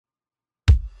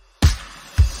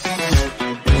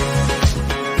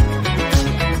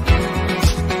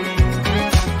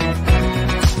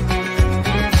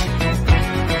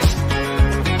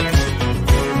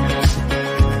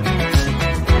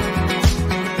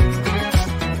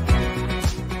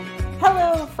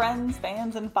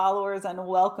fans and followers, and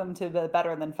welcome to the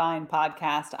Better Than Fine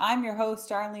podcast. I'm your host,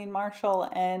 Darlene Marshall,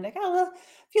 and I got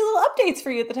few little updates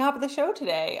for you at the top of the show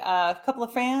today. A couple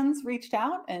of fans reached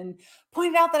out and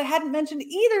pointed out that I hadn't mentioned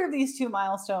either of these two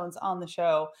milestones on the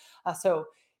show. So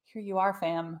here you are,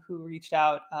 fam, who reached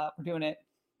out. We're doing it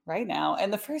right now.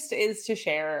 And the first is to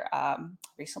share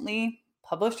recently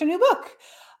published a new book.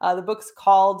 The book's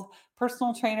called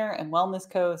Personal Trainer and Wellness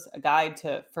Coach, a guide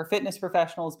for fitness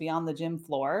professionals beyond the gym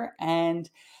floor. And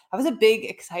that was a big,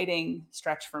 exciting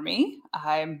stretch for me.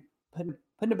 I'm putting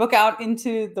a book out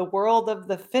into the world of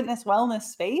the fitness wellness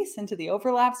space, into the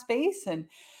overlap space, and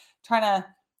trying to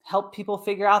help people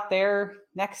figure out their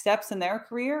next steps in their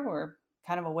career, or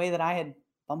kind of a way that I had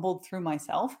bumbled through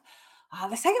myself.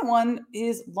 The second one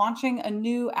is launching a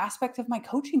new aspect of my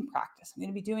coaching practice. I'm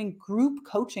going to be doing group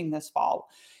coaching this fall.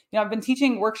 I've been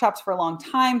teaching workshops for a long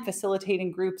time,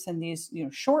 facilitating groups in these,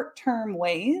 short-term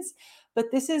ways,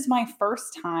 but this is my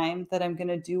first time that I'm going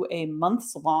to do a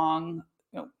months-long,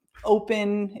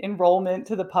 open enrollment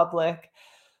to the public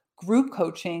group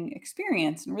coaching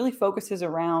experience, and really focuses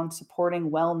around supporting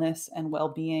wellness and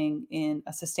well-being in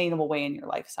a sustainable way in your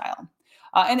lifestyle.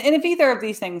 And if either of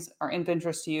these things are of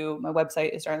interest to you, my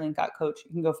website is Darlene.coach.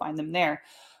 You can go find them there.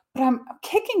 But I'm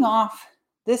kicking off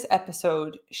this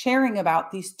episode sharing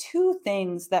about these two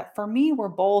things that for me were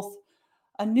both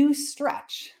a new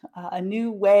stretch, a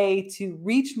new way to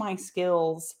reach my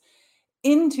skills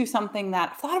into something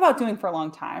that I've thought about doing for a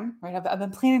long time, right? I've been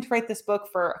planning to write this book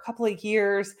for a couple of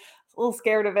years. I was a little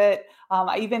scared of it.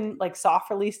 I even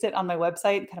soft released it on my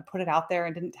website, kind of put it out there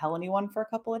and didn't tell anyone for a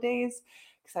couple of days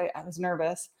because I was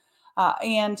nervous.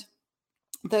 And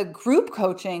the group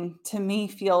coaching to me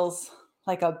feels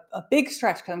like a big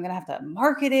stretch, because I'm going to have to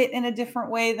market it in a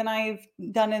different way than I've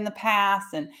done in the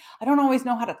past. And I don't always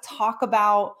know how to talk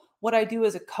about what I do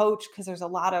as a coach, because there's a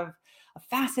lot of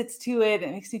facets to it.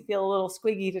 It makes me feel a little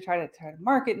squiggy to try to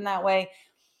market in that way.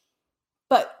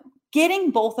 But getting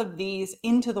both of these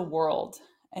into the world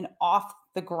and off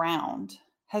the ground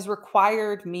has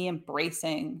required me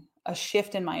embracing a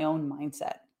shift in my own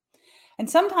mindset. And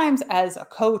sometimes as a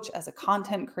coach, as a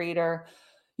content creator,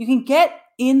 you can get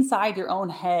inside your own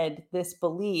head this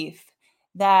belief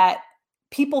that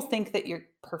people think that you're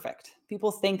perfect.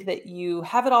 People think that you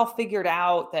have it all figured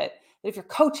out, that if you're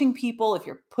coaching people, if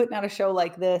you're putting out a show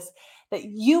like this, that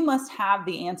you must have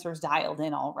the answers dialed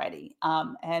in already.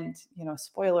 And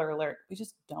spoiler alert, we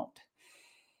just don't.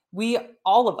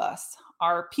 All of us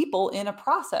are people in a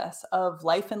process of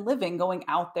life and living, going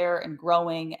out there and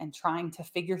growing and trying to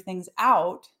figure things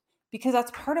out, because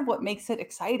that's part of what makes it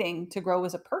exciting to grow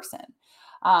as a person.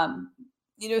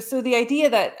 So the idea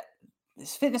that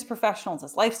as fitness professionals,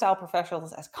 as lifestyle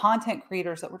professionals, as content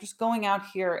creators, that we're just going out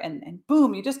here and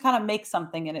boom, you just kind of make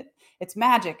something and it's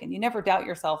magic and you never doubt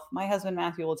yourself. My husband,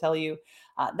 Matthew, will tell you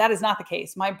that is not the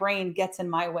case. My brain gets in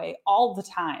my way all the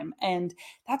time. And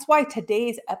that's why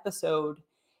today's episode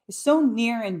is so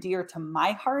near and dear to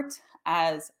my heart,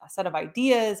 as a set of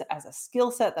ideas, as a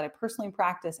skill set that I personally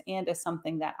practice, and as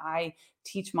something that I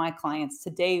teach my clients.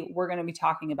 Today, we're going to be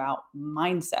talking about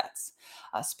mindsets.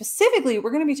 Specifically,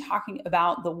 we're going to be talking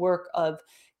about the work of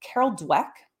Carol Dweck.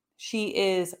 She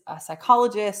is a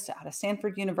psychologist out of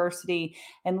Stanford University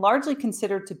and largely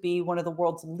considered to be one of the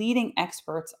world's leading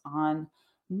experts on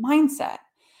mindset.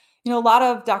 A lot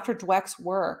of Dr. Dweck's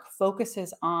work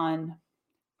focuses on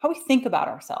how we think about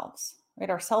ourselves,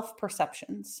 right? Our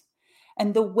self-perceptions.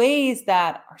 And the ways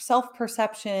that our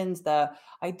self-perceptions, the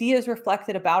ideas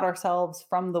reflected about ourselves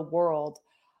from the world,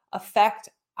 affect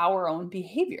our own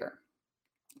behavior.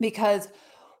 Because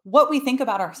what we think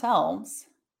about ourselves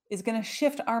is going to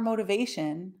shift our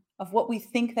motivation of what we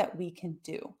think that we can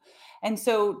do. And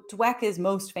so Dweck is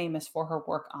most famous for her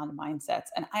work on mindsets.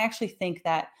 And I actually think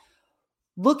that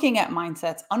looking at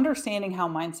mindsets, understanding how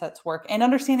mindsets work, and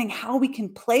understanding how we can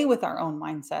play with our own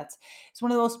mindsets is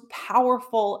one of the most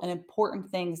powerful and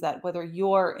important things, that whether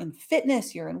you're in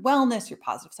fitness, you're in wellness, you're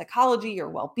positive psychology, you're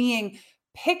well-being,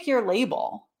 pick your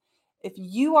label. If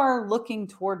you are looking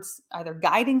towards either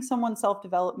guiding someone's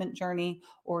self-development journey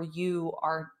or you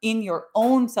are in your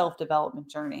own self-development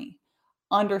journey,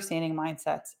 understanding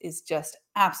mindsets is just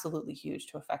absolutely huge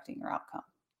to affecting your outcome.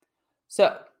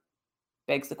 So,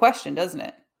 begs the question, doesn't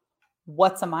it?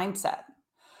 What's a mindset?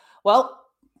 Well,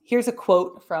 here's a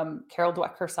quote from Carol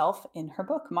Dweck herself in her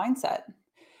book, Mindset.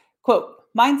 Quote,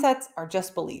 "Mindsets are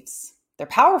just beliefs. They're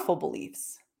powerful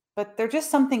beliefs, but they're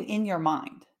just something in your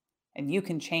mind, and you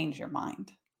can change your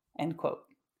mind." End quote.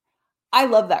 I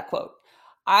love that quote.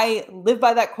 I live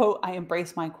by that quote. I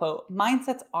embrace my quote.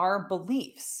 Mindsets are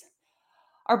beliefs.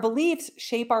 Our beliefs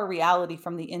shape our reality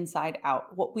from the inside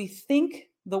out. What we think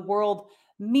the world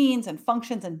means and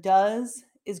functions and does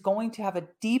is going to have a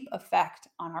deep effect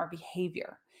on our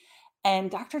behavior.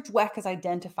 And Dr. Dweck has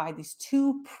identified these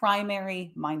two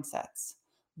primary mindsets: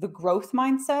 the growth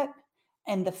mindset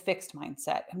and the fixed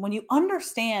mindset. And when you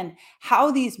understand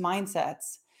how these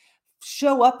mindsets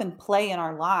show up and play in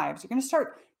our lives, you're going to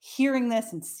start hearing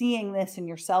this and seeing this in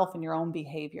yourself and your own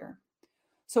behavior.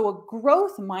 So, a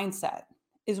growth mindset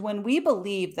is when we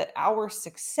believe that our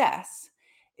success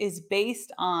is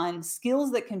based on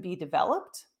skills that can be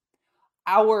developed,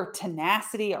 our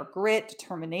tenacity, our grit,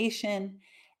 determination,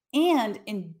 and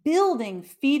in building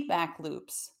feedback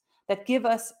loops that give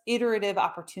us iterative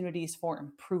opportunities for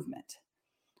improvement.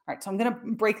 All right, so I'm going to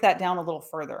break that down a little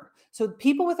further. So,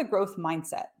 people with a growth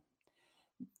mindset,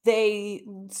 they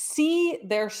see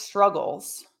their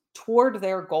struggles toward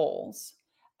their goals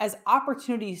as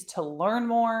opportunities to learn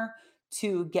more,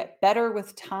 to get better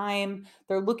with time.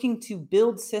 They're looking to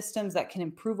build systems that can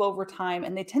improve over time.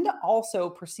 And they tend to also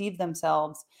perceive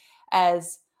themselves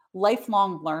as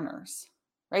lifelong learners,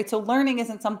 right? So learning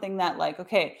isn't something that, like,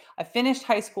 okay, I finished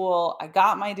high school, I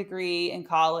got my degree in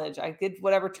college, I did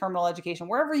whatever terminal education,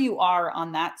 wherever you are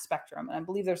on that spectrum. And I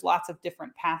believe there's lots of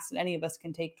different paths that any of us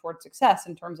can take towards success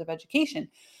in terms of education.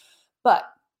 But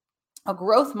a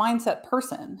growth mindset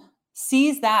person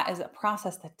sees that as a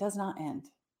process that does not end.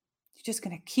 You're just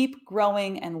going to keep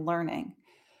growing and learning.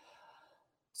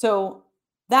 So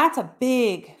that's a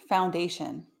big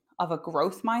foundation of a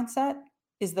growth mindset,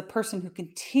 is the person who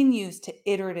continues to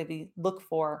iteratively look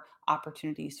for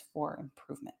opportunities for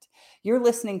improvement. You're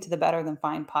listening to the Better Than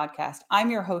Fine podcast. I'm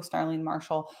your host, Arlene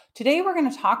Marshall. Today, we're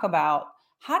going to talk about,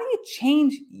 how do you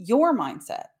change your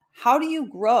mindset? How do you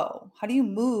grow? How do you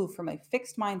move from a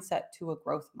fixed mindset to a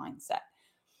growth mindset?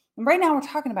 And right now, we're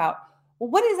talking about, well,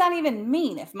 what does that even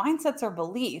mean? If mindsets are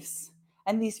beliefs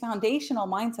and these foundational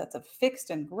mindsets of fixed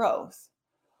and growth,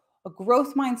 a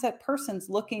growth mindset person's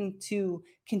looking to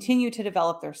continue to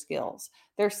develop their skills.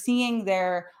 They're seeing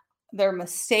their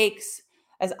mistakes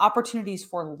as opportunities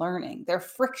for learning, their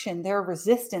friction, their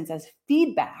resistance as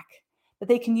feedback that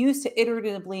they can use to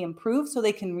iteratively improve so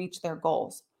they can reach their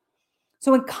goals.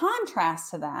 So in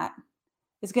contrast to that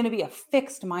is going to be a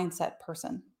fixed mindset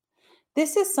person.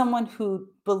 This is someone who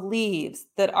believes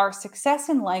that our success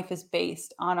in life is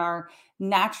based on our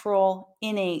natural,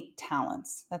 innate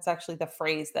talents. That's actually the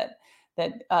phrase that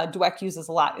Dweck uses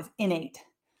a lot, is innate.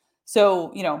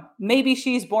 So, maybe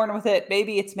she's born with it,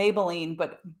 maybe it's Maybelline,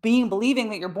 but believing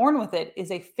that you're born with it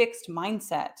is a fixed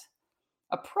mindset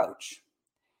approach.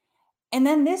 And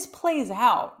then this plays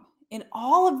out in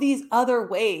all of these other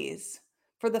ways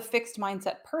for the fixed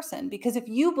mindset person. Because if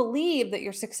you believe that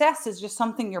your success is just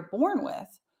something you're born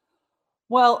with,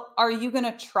 well, are you going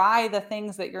to try the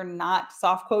things that you're not,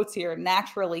 soft quotes here,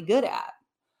 naturally good at?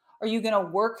 Are you going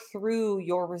to work through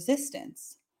your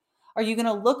resistance? Are you going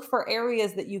to look for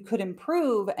areas that you could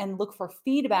improve and look for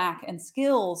feedback and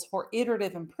skills for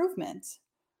iterative improvement?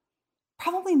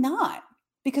 Probably not.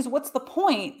 Because what's the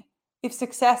point if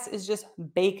success is just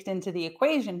baked into the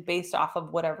equation based off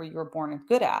of whatever you're born and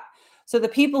good at? So the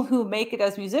people who make it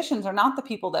as musicians are not the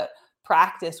people that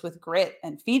practice with grit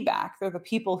and feedback. They're the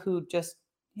people who just,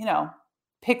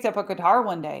 picked up a guitar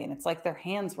one day and it's like their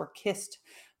hands were kissed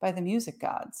by the music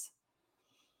gods.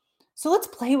 So let's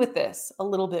play with this a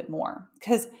little bit more,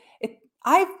 because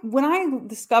when I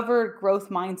discovered growth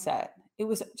mindset, it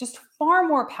was just far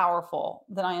more powerful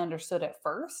than I understood at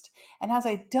first. And as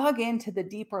I dug into the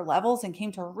deeper levels and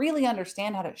came to really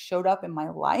understand how it showed up in my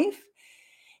life,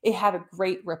 it had a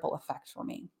great ripple effect for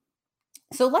me.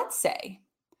 So let's say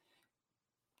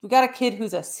we got a kid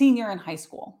who's a senior in high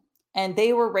school, and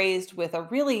they were raised with a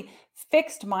really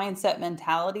fixed mindset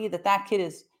mentality that kid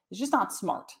is just not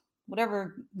smart,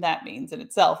 whatever that means in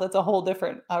itself. That's a whole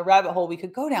different rabbit hole we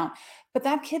could go down. But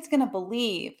that kid's going to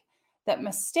believe that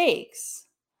mistakes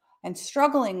and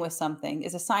struggling with something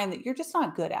is a sign that you're just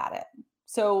not good at it.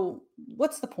 So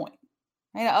what's the point?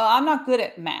 Right? Oh, I'm not good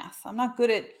at math. I'm not good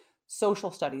at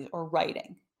social studies or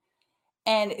writing.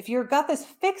 And if you've got this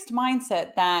fixed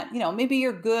mindset that, maybe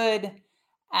you're good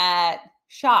at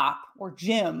shop or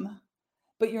gym,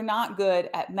 but you're not good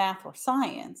at math or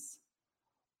science,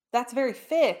 that's very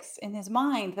fixed in his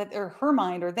mind, or her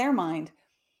mind or their mind.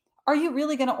 Are you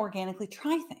really going to organically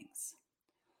try things?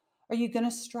 Are you going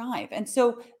to strive? And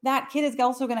so that kid is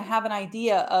also going to have an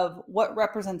idea of what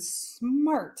represents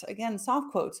smart. Again,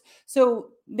 soft quotes.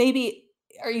 So maybe,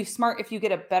 are you smart if you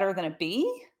get a better than a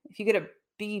B? If you get a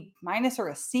B minus or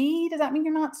a C, does that mean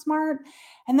you're not smart?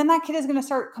 And then that kid is going to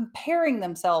start comparing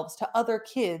themselves to other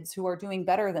kids who are doing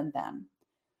better than them.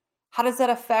 How does that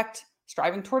affect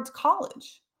striving towards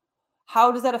college? How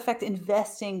does that affect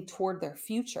investing toward their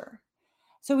future?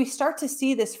 So we start to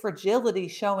see this fragility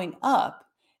showing up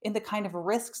in the kind of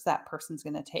risks that person's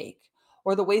going to take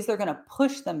or the ways they're going to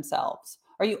push themselves.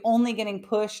 Are you only getting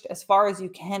pushed as far as you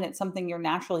can at something you're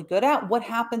naturally good at? What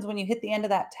happens when you hit the end of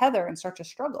that tether and start to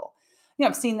struggle?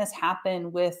 I've seen this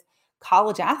happen with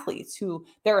college athletes who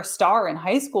they're a star in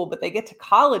high school, but they get to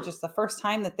college. It's the first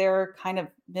time that they're kind of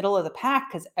middle of the pack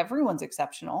because everyone's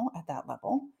exceptional at that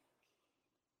level.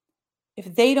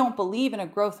 If they don't believe in a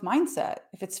growth mindset,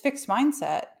 if it's fixed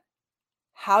mindset,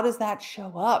 how does that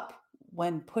show up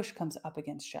when push comes up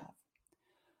against shove?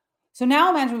 So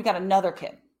now imagine we've got another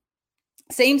kid.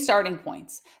 Same starting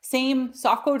points, same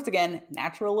soft quotes again,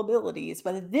 natural abilities,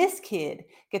 but this kid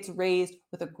gets raised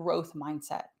with a growth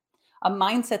mindset, a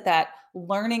mindset that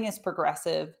learning is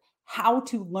progressive, how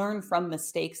to learn from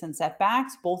mistakes and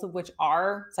setbacks, both of which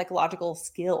are psychological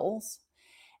skills,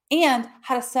 and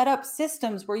how to set up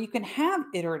systems where you can have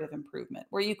iterative improvement,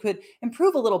 where you could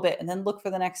improve a little bit and then look for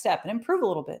the next step and improve a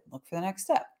little bit, and look for the next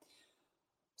step.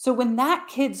 So when that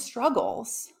kid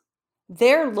struggles,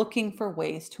 they're looking for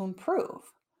ways to improve.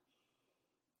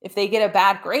 If they get a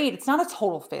bad grade, it's not a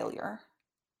total failure.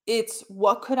 It's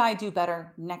what could I do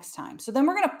better next time? So then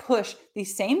we're going to push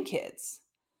these same kids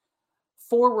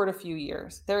forward a few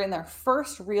years. They're in their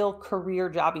first real career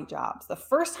jobs, the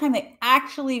first time they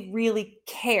actually really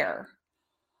care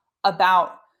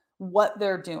about what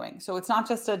they're doing. So it's not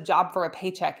just a job for a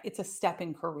paycheck, it's a step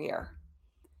in career.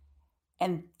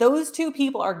 And those two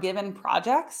people are given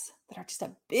projects that are just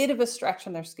a bit of a stretch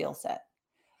from their skill set,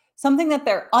 something that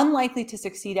they're unlikely to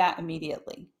succeed at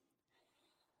immediately.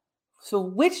 So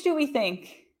which do we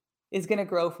think is going to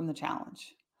grow from the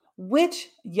challenge? Which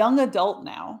young adult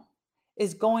now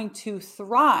is going to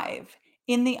thrive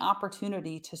in the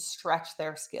opportunity to stretch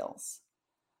their skills?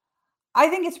 I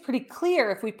think it's pretty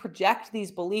clear if we project these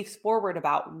beliefs forward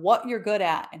about what you're good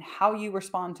at and how you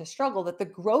respond to struggle, that the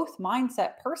growth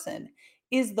mindset person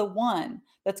is the one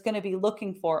that's going to be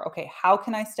looking for, okay, how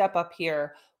can I step up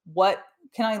here? What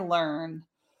can I learn?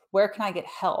 Where can I get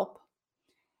help?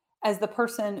 As the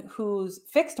person who's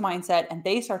fixed mindset and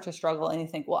they start to struggle and you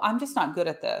think, well, I'm just not good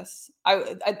at this.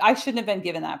 I shouldn't have been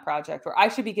given that project, or I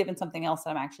should be given something else that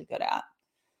I'm actually good at.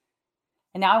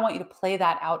 And now I want you to play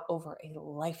that out over a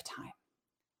lifetime.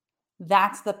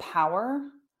 That's the power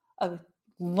of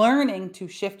learning to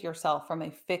shift yourself from a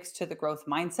fixed to the growth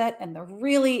mindset. And the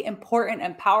really important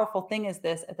and powerful thing is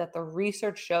that the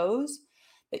research shows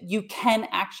that you can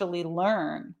actually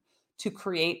learn to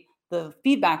create the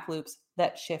feedback loops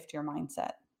that shift your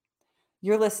mindset.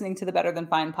 You're listening to the Better Than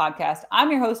Fine podcast. I'm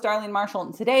your host, Darlene Marshall.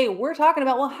 And today we're talking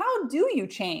about, well, how do you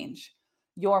change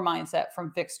your mindset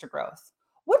from fixed to growth?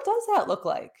 What does that look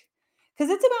like? Because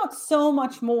it's about so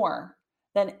much more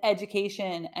than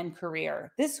education and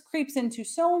career. This creeps into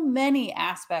so many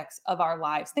aspects of our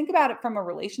lives. Think about it from a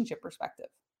relationship perspective.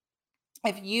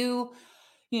 If you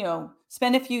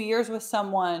spend a few years with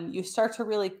someone, you start to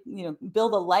really,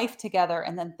 build a life together,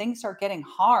 and then things start getting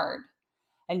hard,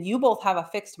 and you both have a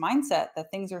fixed mindset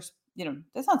that things are,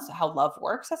 that's not how love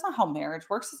works. That's not how marriage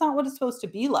works. That's not what it's supposed to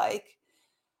be like.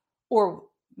 Or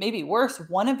maybe worse,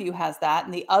 one of you has that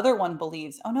and the other one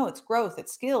believes, oh no, it's growth,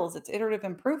 it's skills, it's iterative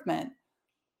improvement.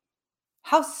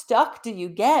 How stuck do you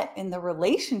get in the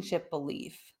relationship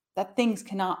belief that things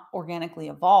cannot organically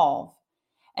evolve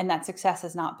and that success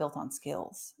is not built on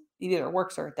skills? It either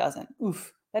works or it doesn't.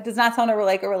 Oof, that does not sound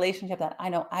like a relationship that I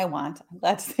know I want. I'm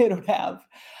glad to say I don't have.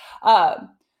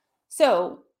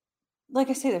 So, like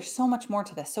I say, there's so much more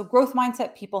to this. So growth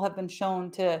mindset people have been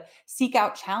shown to seek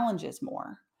out challenges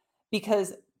more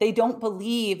because they don't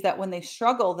believe that when they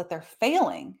struggle that they're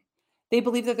failing. They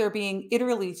believe that they're being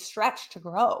iteratively stretched to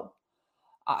grow.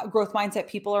 Growth mindset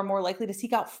people are more likely to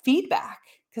seek out feedback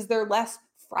because they're less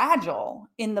fragile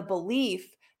in the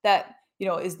belief that,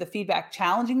 is the feedback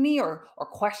challenging me or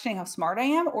questioning how smart I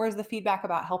am, or is the feedback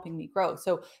about helping me grow?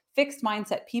 So fixed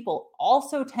mindset people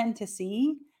also tend to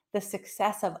see the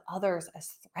success of others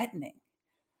as threatening,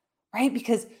 right?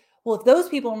 Because, well, if those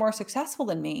people are more successful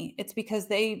than me, it's because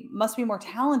they must be more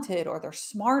talented or they're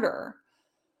smarter.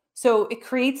 So it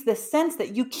creates this sense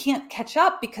that you can't catch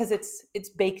up because it's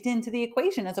baked into the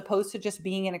equation as opposed to just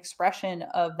being an expression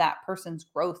of that person's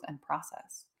growth and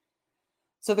process.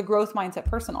 So the growth mindset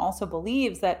person also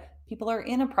believes that people are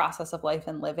in a process of life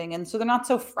and living, and so they're not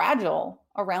so fragile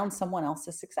around someone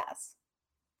else's success.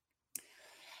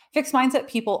 Fixed mindset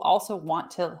people also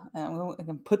want to, I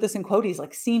can put this in quotes,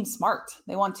 like seem smart.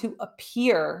 They want to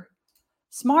appear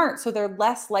smart, so they're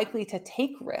less likely to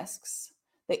take risks.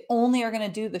 They only are going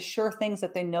to do the sure things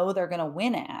that they know they're going to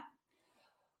win at,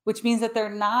 which means that they're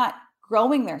not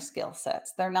growing their skill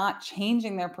sets. They're not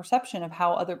changing their perception of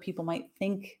how other people might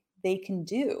think they can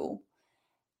do.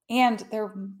 And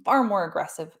they're far more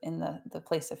aggressive in the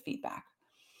place of feedback.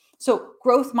 So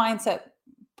growth mindset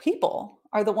people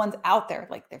are the ones out there,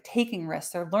 like they're taking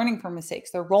risks, they're learning from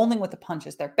mistakes, they're rolling with the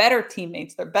punches, they're better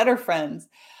teammates, they're better friends.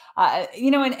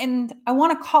 And I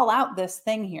want to call out this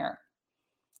thing here.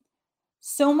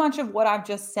 So much of what I've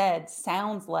just said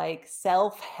sounds like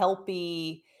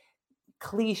self-helpy,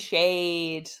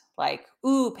 cliched, like,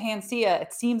 ooh, panacea,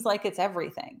 it seems like it's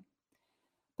everything.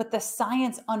 But the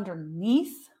science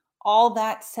underneath all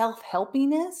that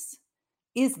self-helpiness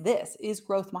is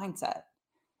growth mindset,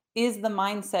 is the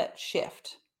mindset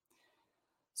shift.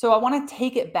 So I want to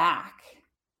take it back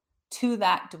to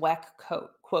that Dweck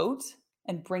quote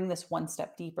and bring this one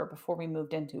step deeper before we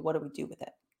moved into what do we do with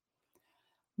it.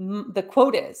 The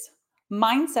quote is,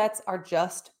 mindsets are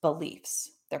just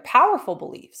beliefs. They're powerful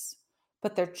beliefs,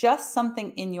 but they're just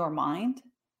something in your mind,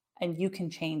 and you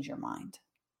can change your mind.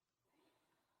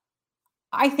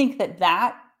 I think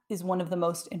that is one of the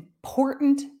most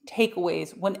important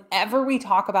takeaways whenever we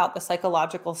talk about the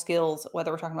psychological skills,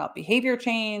 whether we're talking about behavior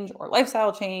change or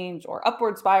lifestyle change or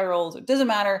upward spirals, it doesn't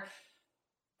matter.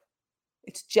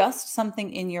 It's just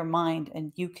something in your mind,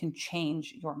 and you can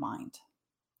change your mind.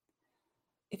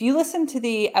 If you listen to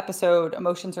the episode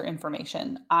Emotions or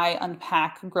Information, I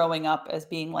unpack growing up as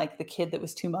being like the kid that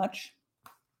was too much.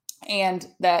 And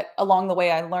that along the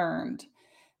way, I learned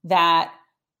that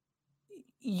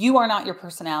you are not your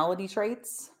personality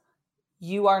traits.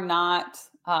 You are not,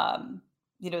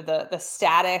 the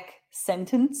static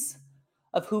sentence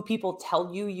of who people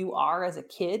tell you are as a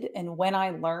kid. And when I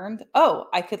learned,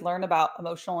 I could learn about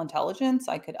emotional intelligence,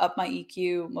 I could up my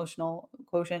EQ, emotional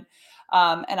quotient,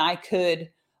 and I could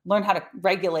learn how to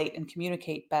regulate and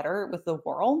communicate better with the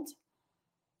world.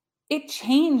 It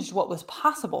changed what was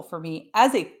possible for me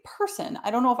as a person. I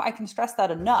don't know if I can stress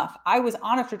that enough. I was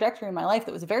on a trajectory in my life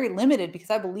that was very limited because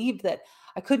I believed that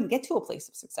I couldn't get to a place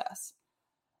of success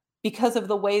because of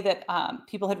the way that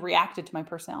people had reacted to my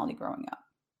personality growing up.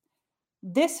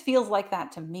 This feels like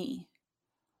that to me.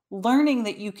 Learning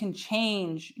that you can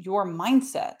change your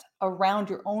mindset around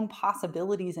your own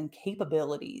possibilities and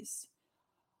capabilities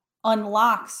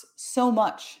unlocks so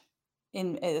much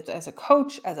as a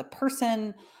coach, as a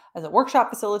person, as a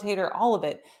workshop facilitator, all of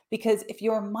it. Because if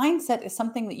your mindset is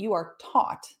something that you are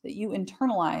taught, that you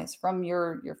internalize from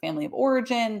your family of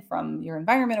origin, from your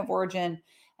environment of origin,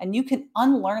 and you can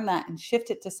unlearn that and shift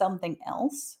it to something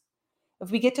else, if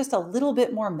we get just a little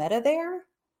bit more meta there,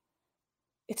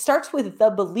 it starts with the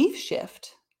belief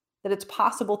shift that it's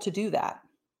possible to do that.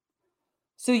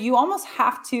 So you almost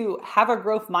have to have a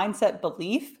growth mindset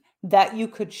belief that you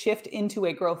could shift into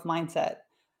a growth mindset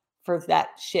for that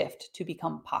shift to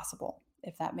become possible,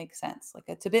 if that makes sense. Like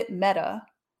it's a bit meta,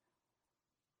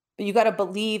 but you got to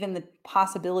believe in the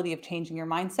possibility of changing your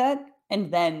mindset,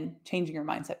 and then changing your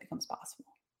mindset becomes possible.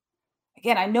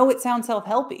 Again, I know it sounds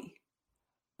self-helpy,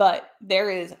 but there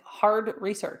is hard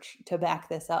research to back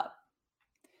this up.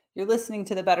 You're listening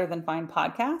to the Better Than Fine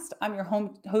podcast. I'm your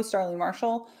host, Arlene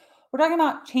Marshall. We're talking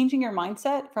about changing your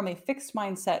mindset from a fixed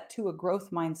mindset to a growth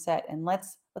mindset. And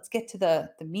let's get to the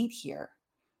meat here.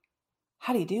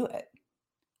 How do you do it?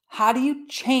 How do you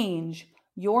change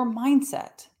your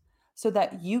mindset so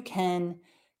that you can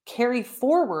carry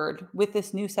forward with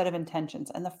this new set of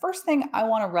intentions? And the first thing I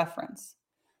want to reference,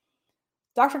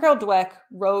 Dr. Carol Dweck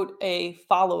wrote a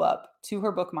follow-up to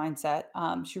her book Mindset.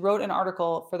 She wrote an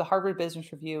article for the Harvard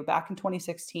Business Review back in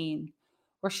 2016,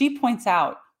 where she points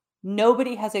out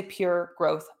nobody has a pure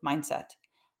growth mindset.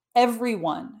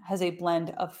 Everyone has a blend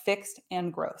of fixed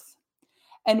and growth.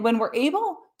 And when we're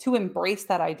able to embrace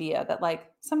that idea that like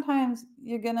sometimes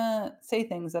you're going to say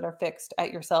things that are fixed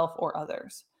at yourself or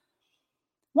others.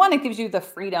 One, it gives you the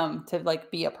freedom to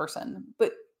like be a person,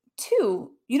 but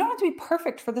two, you don't have to be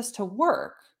perfect for this to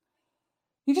work.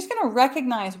 You're just going to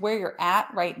recognize where you're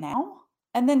at right now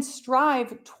and then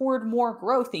strive toward more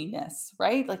growthiness,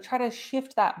 right? Like try to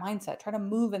shift that mindset, try to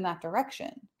move in that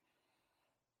direction.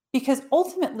 Because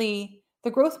ultimately,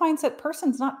 the growth mindset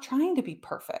person's not trying to be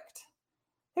perfect.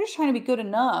 They're just trying to be good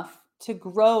enough to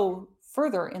grow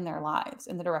further in their lives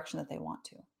in the direction that they want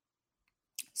to.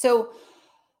 So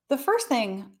the first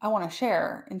thing I want to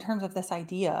share in terms of this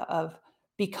idea of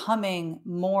becoming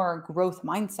more growth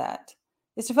mindset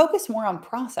is to focus more on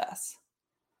process.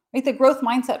 Right? The growth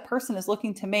mindset person is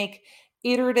looking to make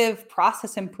iterative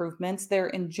process improvements. They're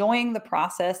enjoying the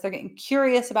process. They're getting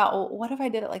curious about, well, what if I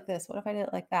did it like this? What if I did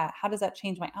it like that? How does that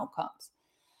change my outcomes?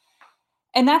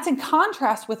 And that's in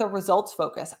contrast with a results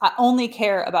focus. I only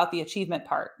care about the achievement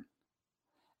part.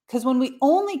 Because when we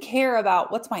only care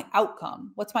about what's my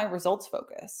outcome, what's my results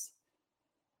focus,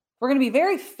 we're going to be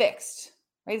very fixed,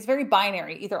 right? It's very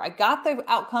binary. Either I got the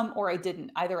outcome or I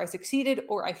didn't. Either I succeeded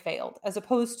or I failed, as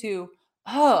opposed to,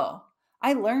 oh,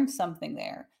 I learned something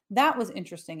there. That was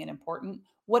interesting and important.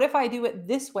 What if I do it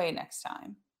this way next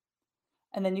time?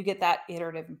 And then you get that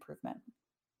iterative improvement.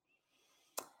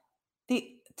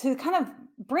 To kind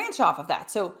of branch off of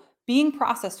that, so being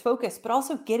process focused, but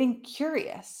also getting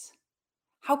curious.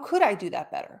 How could I do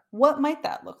that better? What might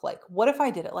that look like? What if I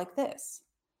did it like this?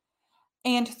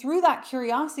 And through that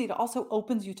curiosity, it also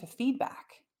opens you to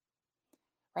feedback,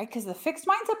 right? Because the fixed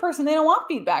mindset person, they don't want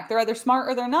feedback. They're either smart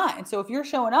or they're not. And so if you're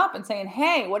showing up and saying,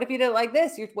 hey, what if you did it like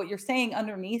this? What you're saying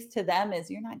underneath to them is,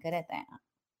 you're not good at that.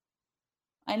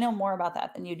 I know more about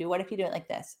that than you do. What if you do it like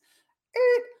this?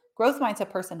 Growth mindset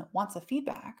person wants a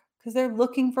feedback because they're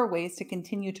looking for ways to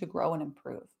continue to grow and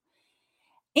improve.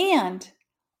 And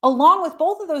along with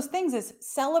both of those things is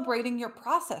celebrating your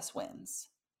process wins.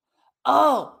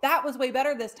 Oh, that was way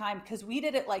better this time because we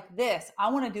did it like this. I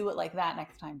want to do it like that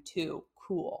next time too.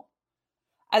 Cool.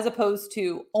 As opposed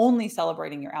to only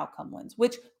celebrating your outcome wins,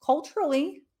 which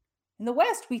culturally in the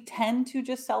West, we tend to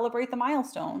just celebrate the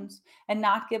milestones and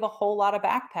not give a whole lot of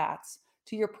backpats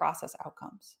to your process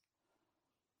outcomes.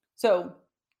 So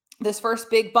this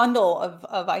first big bundle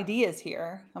of ideas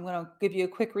here, I'm going to give you a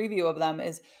quick review of them,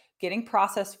 is getting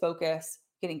process focus,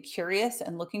 getting curious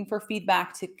and looking for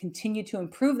feedback to continue to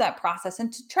improve that process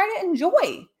and to try to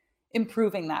enjoy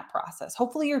improving that process.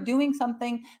 Hopefully you're doing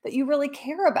something that you really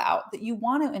care about, that you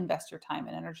want to invest your time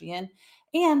and energy in,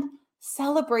 and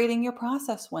celebrating your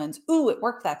process wins. Ooh, it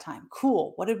worked that time.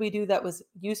 Cool. What did we do that was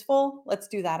useful? Let's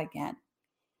do that again.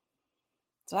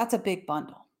 So that's a big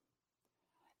bundle.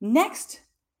 Next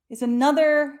is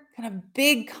another kind of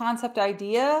big concept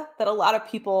idea that a lot of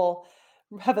people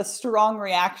have a strong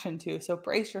reaction to. So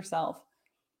brace yourself.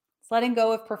 It's letting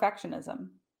go of perfectionism.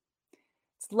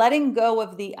 It's letting go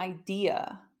of the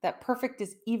idea that perfect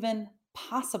is even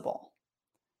possible.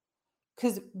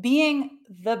 Because being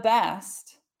the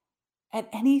best at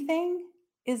anything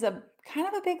is a kind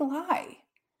of a big lie.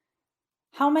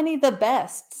 How many the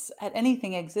bests at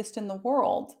anything exist in the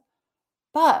world?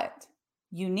 But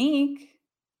unique,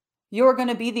 you're going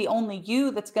to be the only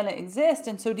you that's going to exist.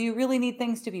 And so do you really need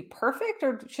things to be perfect,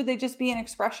 or should they just be an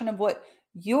expression of what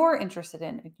you're interested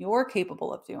in and you're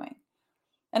capable of doing?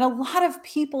 And a lot of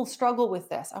people struggle with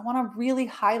this. I want to really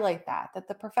highlight that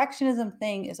the perfectionism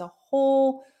thing is a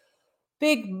whole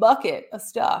big bucket of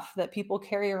stuff that people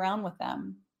carry around with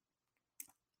them.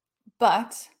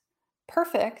 But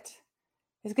perfect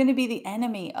is going to be the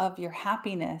enemy of your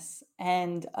happiness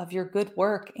and of your good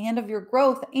work and of your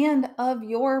growth and of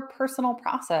your personal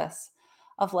process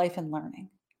of life and learning.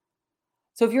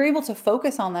 So if you're able to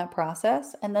focus on that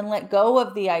process and then let go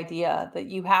of the idea that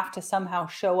you have to somehow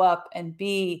show up and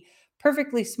be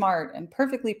perfectly smart and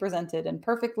perfectly presented and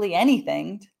perfectly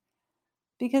anything,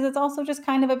 because it's also just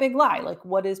kind of a big lie. Like,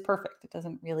 what is perfect? It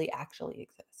doesn't really actually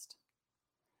exist.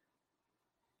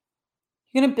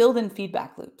 You're going to build in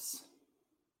feedback loops,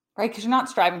 right? Because you're not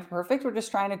striving for perfect. We're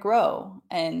just trying to grow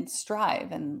and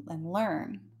strive and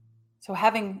learn. So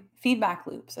having feedback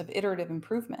loops of iterative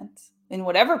improvements in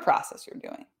whatever process you're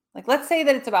doing. Like, let's say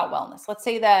that it's about wellness. Let's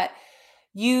say that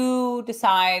you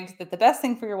decide that the best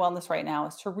thing for your wellness right now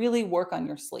is to really work on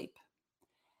your sleep.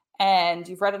 And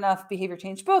you've read enough behavior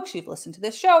change books, you've listened to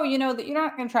this show, you know that you're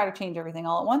not going to try to change everything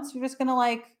all at once. You're just going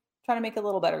to try to make it a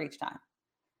little better each time.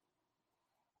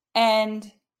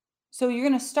 And so you're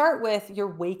going to start with your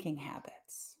waking habits.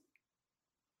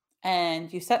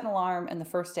 And you set an alarm, and the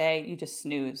first day you just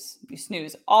snooze. You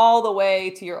snooze all the way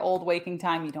to your old waking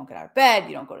time. You don't get out of bed.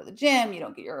 You don't go to the gym. You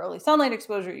don't get your early sunlight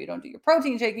exposure. You don't do your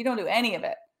protein shake. You don't do any of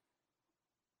it.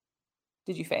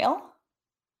 Did you fail?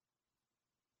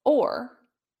 Or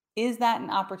is that an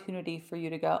opportunity for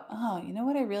you to go, oh, you know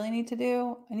what I really need to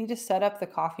do? I need to set up the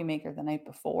coffee maker the night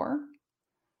before.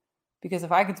 Because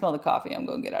if I can smell the coffee, I'm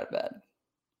going to get out of bed.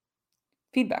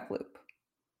 Feedback loop.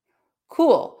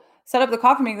 Cool. Set up the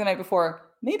coffee maker the night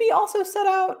before. Maybe also set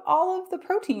out all of the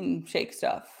protein shake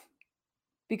stuff.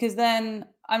 Because then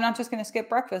I'm not just going to skip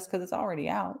breakfast because it's already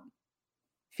out.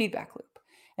 Feedback loop.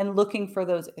 And looking for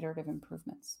those iterative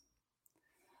improvements.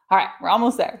 All right, we're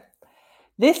almost there.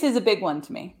 This is a big one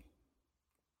to me.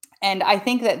 And I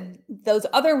think that those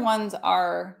other ones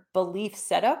are belief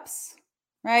setups,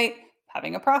 right?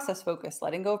 Having a process focus,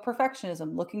 letting go of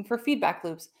perfectionism, looking for feedback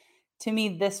loops. To me,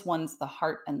 this one's the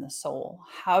heart and the soul.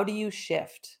 How do you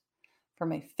shift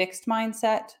from a fixed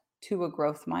mindset to a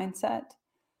growth mindset?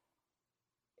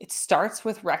 It starts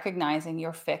with recognizing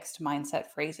your fixed mindset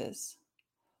phrases.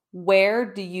 Where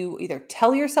do you either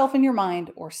tell yourself in your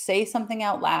mind or say something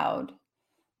out loud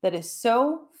that is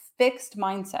so fixed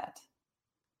mindset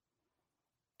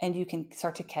and you can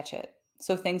start to catch it?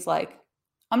 So things like,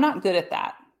 I'm not good at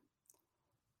that.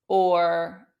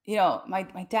 Or,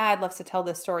 my dad loves to tell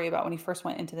this story about when he first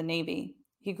went into the Navy.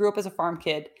 He grew up as a farm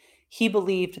kid. He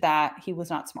believed that he was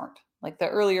not smart. Like the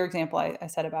earlier example I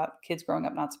said about kids growing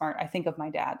up not smart, I think of my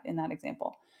dad in that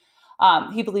example.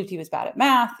 He believed he was bad at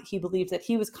math. He believed that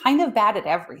he was kind of bad at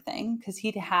everything because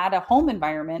he'd had a home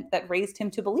environment that raised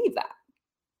him to believe that.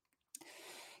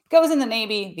 Goes in the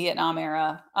Navy, Vietnam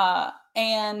era.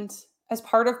 And as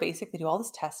part of basic, they do all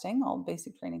this testing, all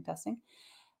basic training testing.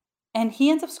 And he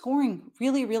ends up scoring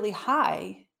really, really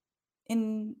high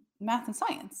in math and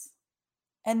science.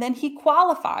 And then he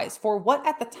qualifies for what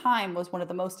at the time was one of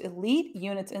the most elite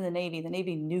units in the Navy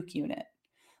nuke unit.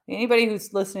 Anybody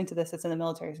who's listening to this that's in the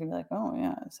military is going to be like, oh,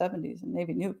 yeah, 70s and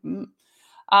Navy nuke.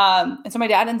 And so my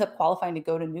dad ends up qualifying to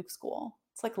go to nuke school.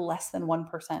 It's like less than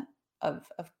 1% of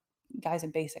guys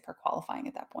in basic are qualifying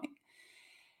at that point.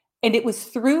 And it was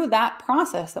through that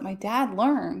process that my dad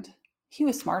learned he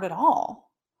was smart at all.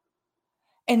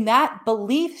 And that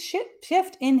belief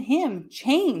shift in him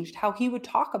changed how he would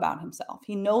talk about himself.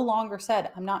 He no longer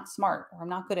said, I'm not smart or I'm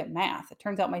not good at math. It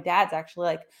turns out my dad's actually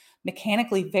like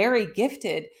mechanically very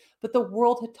gifted, but the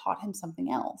world had taught him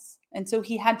something else. And so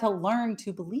he had to learn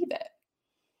to believe it.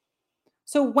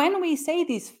 So when we say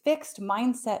these fixed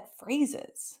mindset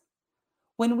phrases,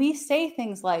 when we say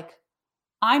things like,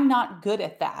 I'm not good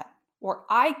at that, or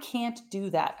I can't do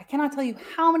that. I cannot tell you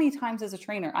how many times as a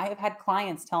trainer I have had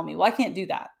clients tell me, well, I can't do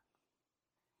that.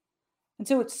 And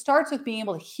so it starts with being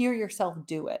able to hear yourself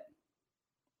do it.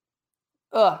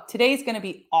 Today's going to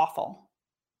be awful.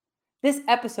 This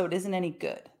episode isn't any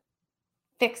good.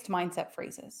 Fixed mindset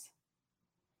phrases.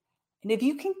 And if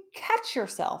you can catch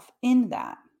yourself in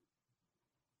that,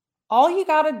 all you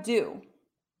got to do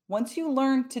once you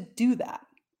learn to do that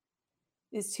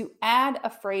is to add a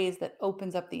phrase that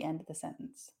opens up the end of the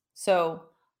sentence. So,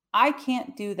 I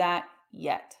can't do that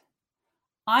yet.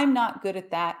 I'm not good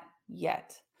at that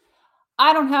yet.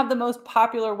 I don't have the most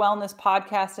popular wellness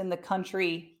podcast in the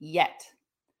country yet.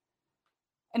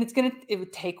 And it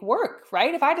would take work,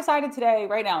 right? If I decided today,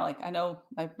 right now, like I know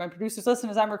my producers listen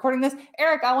as I'm recording this,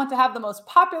 Eric, I want to have the most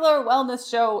popular wellness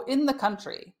show in the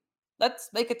country. Let's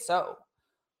make it so.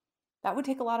 That would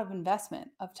take a lot of investment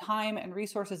of time and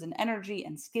resources and energy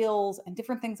and skills and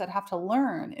different things I'd have to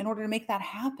learn in order to make that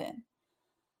happen.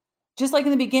 Just like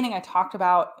in the beginning, I talked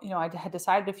about, I had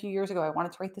decided a few years ago, I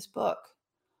wanted to write this book.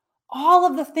 All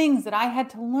of the things that I had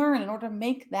to learn in order to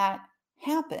make that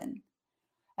happen.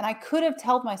 And I could have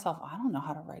told myself, I don't know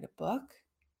how to write a book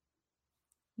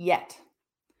yet.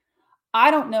 I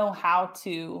don't know how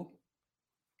to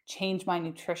change my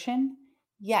nutrition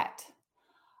yet.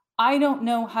 I don't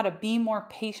know how to be more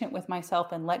patient with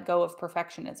myself and let go of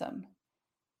perfectionism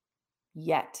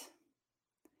yet.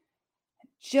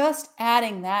 Just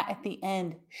adding that at the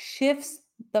end shifts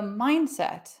the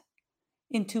mindset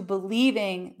into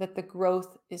believing that the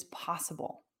growth is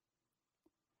possible.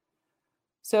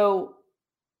 So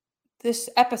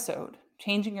this episode,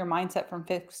 changing your mindset from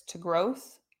fixed to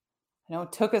growth, I know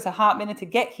it took us a hot minute to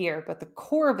get here, but the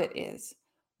core of it is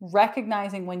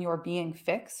recognizing when you're being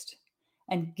fixed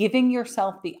and giving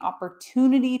yourself the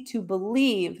opportunity to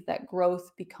believe that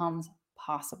growth becomes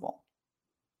possible.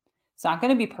 It's not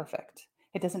going to be perfect.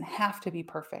 It doesn't have to be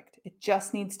perfect. It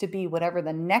just needs to be whatever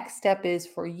the next step is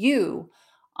for you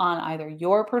on either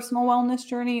your personal wellness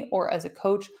journey or as a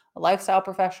coach, a lifestyle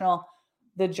professional,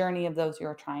 the journey of those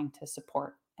you're trying to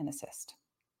support and assist.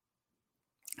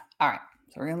 All right,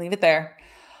 so we're going to leave it there.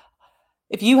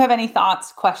 If you have any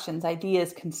thoughts, questions,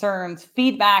 ideas, concerns,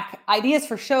 feedback, ideas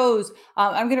for shows,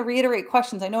 I'm going to reiterate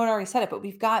questions. I know I already said it, but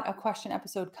we've got a question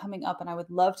episode coming up and I would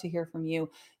love to hear from you.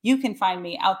 You can find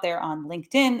me out there on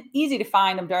LinkedIn. Easy to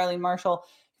find. I'm Darlene Marshall.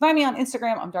 Find me on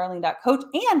Instagram. I'm darlene.coach.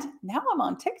 And now I'm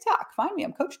on TikTok. Find me.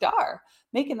 I'm Coach Dar,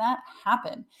 making that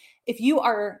happen. If you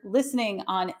are listening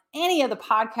on any of the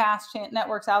podcast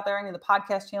networks out there, any of the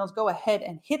podcast channels, go ahead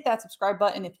and hit that subscribe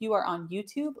button. If you are on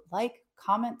YouTube, like,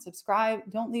 comment, subscribe,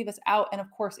 don't leave us out. And of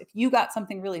course, if you got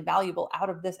something really valuable out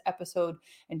of this episode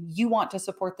and you want to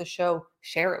support the show,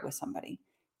 share it with somebody.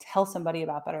 Tell somebody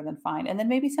about Better Than Fine. And then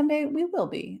maybe someday we will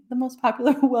be the most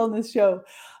popular wellness show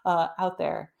out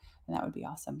there. And that would be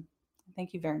awesome.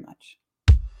 Thank you very much.